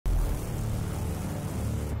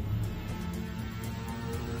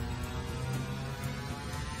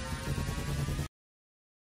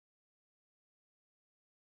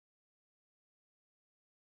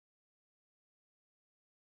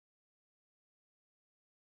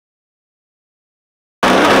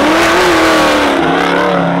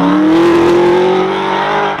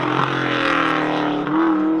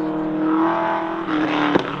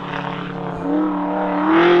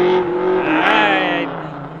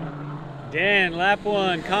Dan, lap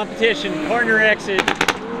 1, competition, corner exit.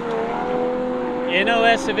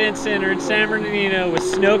 NOS Event Center in San Bernardino with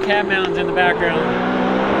snow-capped mountains in the background.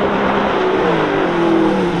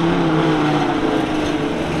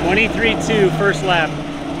 23.2, first lap.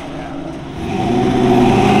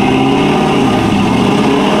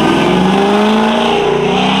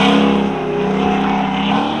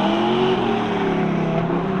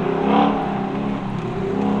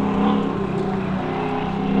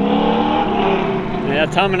 Yeah,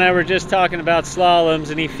 Tom and I were just talking about slaloms,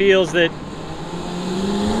 and he feels that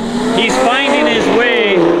he's finding his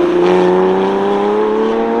way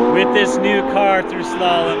with this new car through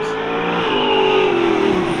slaloms.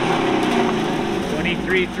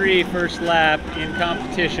 23.3 first lap in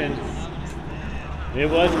competition. It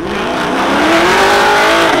was.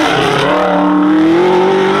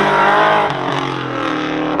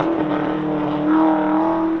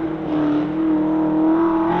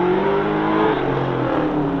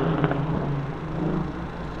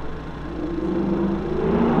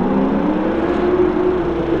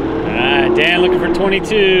 Dan looking for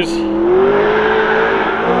 22s.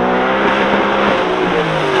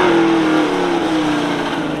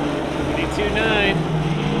 22.9.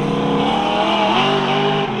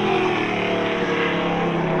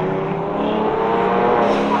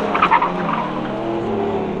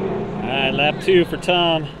 All right, lap 2 for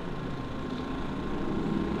Tom.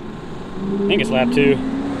 I think it's lap 2.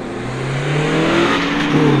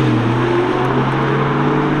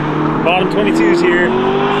 Bottom 22s here.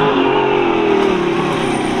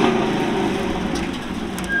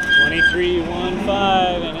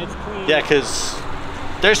 23.15, and it's clean. Yeah, because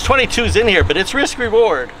there's 22s in here, but it's risk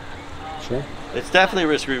reward. Sure. It's definitely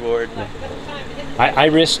risk reward. Yeah. I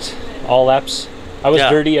risked all laps. I was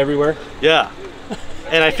dirty everywhere. Yeah.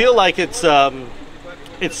 And I feel like it's so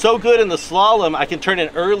good in the slalom, I can turn in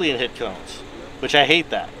early and hit cones, which I hate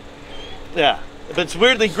that. Yeah. But it's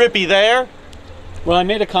weirdly grippy there. Well, I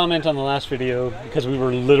made a comment on the last video because we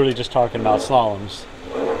were literally just talking about slaloms.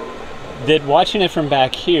 That watching it from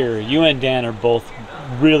back here, you and Dan are both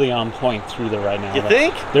really on point through there right now. You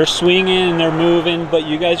think? They're swinging and they're moving, but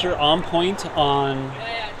you guys are on point on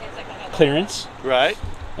clearance. Right.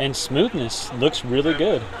 And smoothness looks really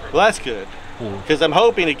good. Well, that's good. Because I'm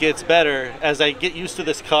hoping it gets better. As I get used to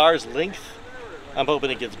this car's length, I'm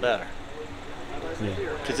hoping it gets better.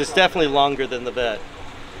 Because it's definitely longer than the vet.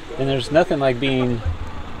 And there's nothing like being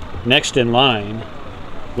next in line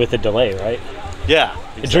with a delay, right? Yeah.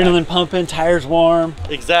 Exactly. Adrenaline pumping, tires warm.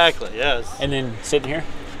 Exactly, yes. And then sitting here?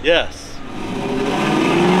 Yes.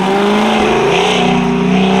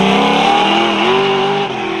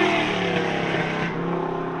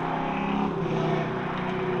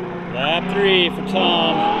 Lap 3 for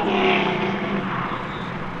Tom.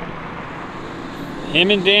 Him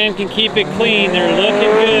and Dan can keep it clean. They're looking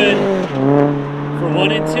good for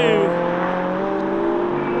 1 and 2.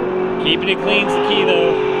 Keeping it clean's the key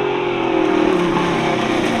though.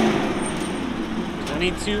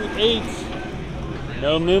 22.8.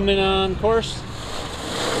 No movement on course.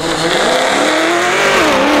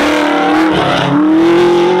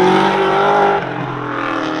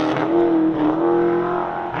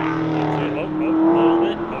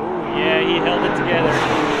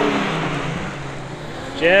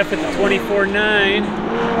 Jeff at the 24.9.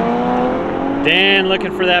 Dan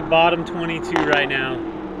looking for that bottom 22 right now.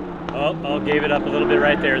 Oh, gave it up a little bit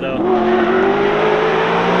right there though.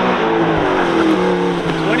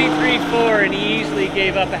 23.4, and he easily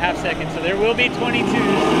gave up a half second, so there will be 22s.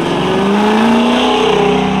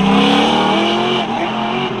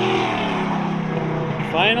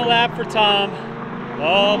 Final lap for Tom.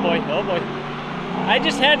 Oh boy, oh boy. I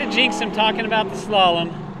just had to jinx him talking about the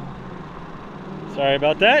slalom. Sorry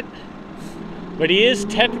about that. But he is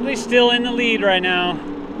technically still in the lead right now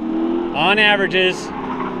on averages.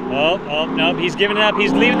 Oh, nope, he's giving it up.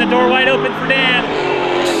 He's leaving the door wide open for Dan.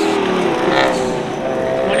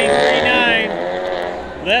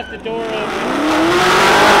 23.9. Left the door open.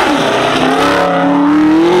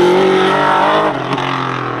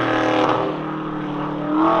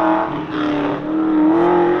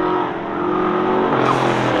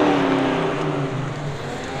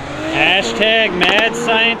 Hashtag Mad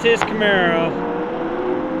Scientist Camaro.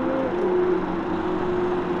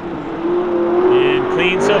 And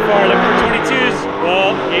clean so far. Looking for 22s.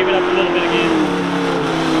 Well, gave it up a little bit again.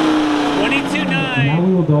 22.9. Now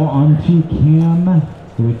we will go on to Cam,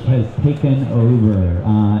 which has taken over.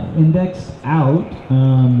 Index out.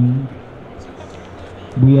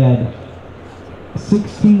 We had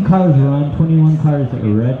 16 cars run, 21 cars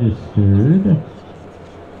registered.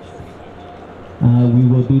 We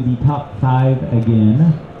will do the top 5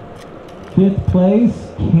 again. 5th place,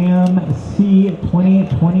 Cam C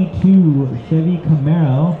 2022 Chevy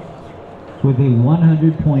Camaro with a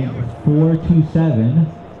 100.427.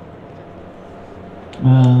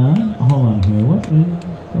 Hold on here. What is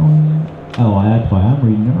going? Oh, that's why I'm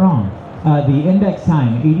reading it wrong. The index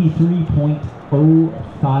time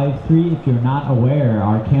 83.053. If you're not aware,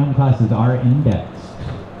 our cam classes are indexed.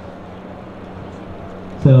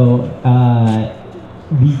 So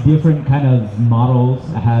the different kind of models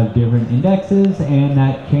have different indexes, and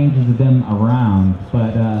that changes them around.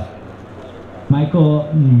 But Michael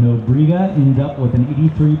Nobriga ends up with an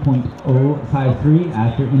 83.053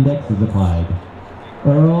 after index is applied.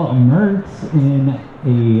 Earl Mertz in a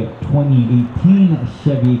 2018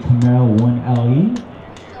 Chevy Camaro 1LE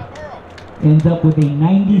ends up with a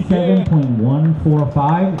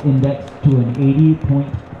 97.145 indexed to an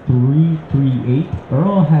 80.338.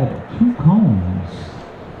 Earl had 2 cones,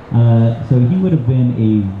 so he would have been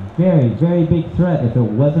a very, very big threat if it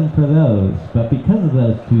wasn't for those. But because of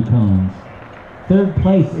those 2 cones, 3rd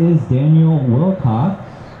place is Daniel Wilcox.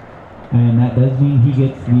 And that does mean he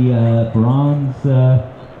gets the bronze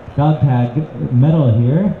dog tag medal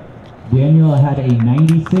here. Daniel had a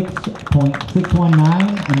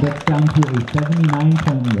 96.619 indexed down to a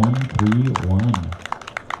 79.131.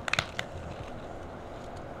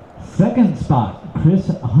 2nd spot,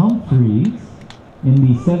 Chris Humphreys in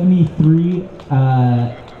the 73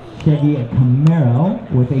 Chevy Camaro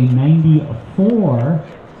with a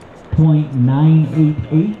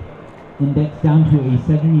 94.988. Indexed down to a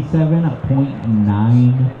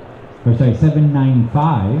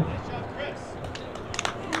 795.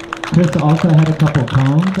 Chris also had a couple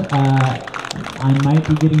cones. I might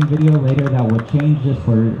be getting video later that will change just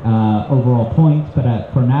for overall points,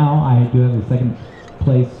 but for now I do have a 2nd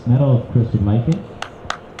place medal if Chris would like it.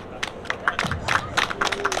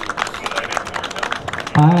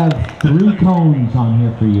 I have 3 cones on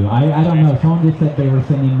here for you. I don't know, someone just said they were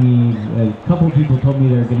sending me, a couple people told me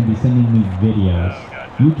they were going to be sending me videos.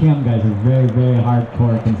 You cam guys are very, very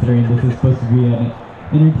hardcore considering this is supposed to be an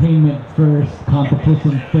entertainment first,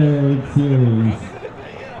 competition 3rd series.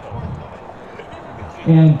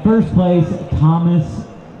 And 1st place, Thomas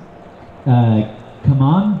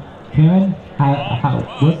Kamman.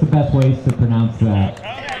 What's the best ways to pronounce that?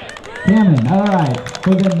 Kamman, alright,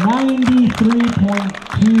 with a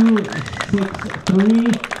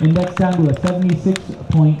 93.263, indexed down to a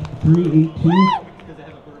 76.382.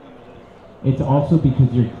 It's also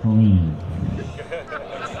because you're clean.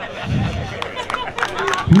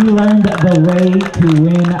 He learned the way to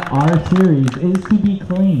win our series is to be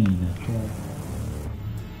clean.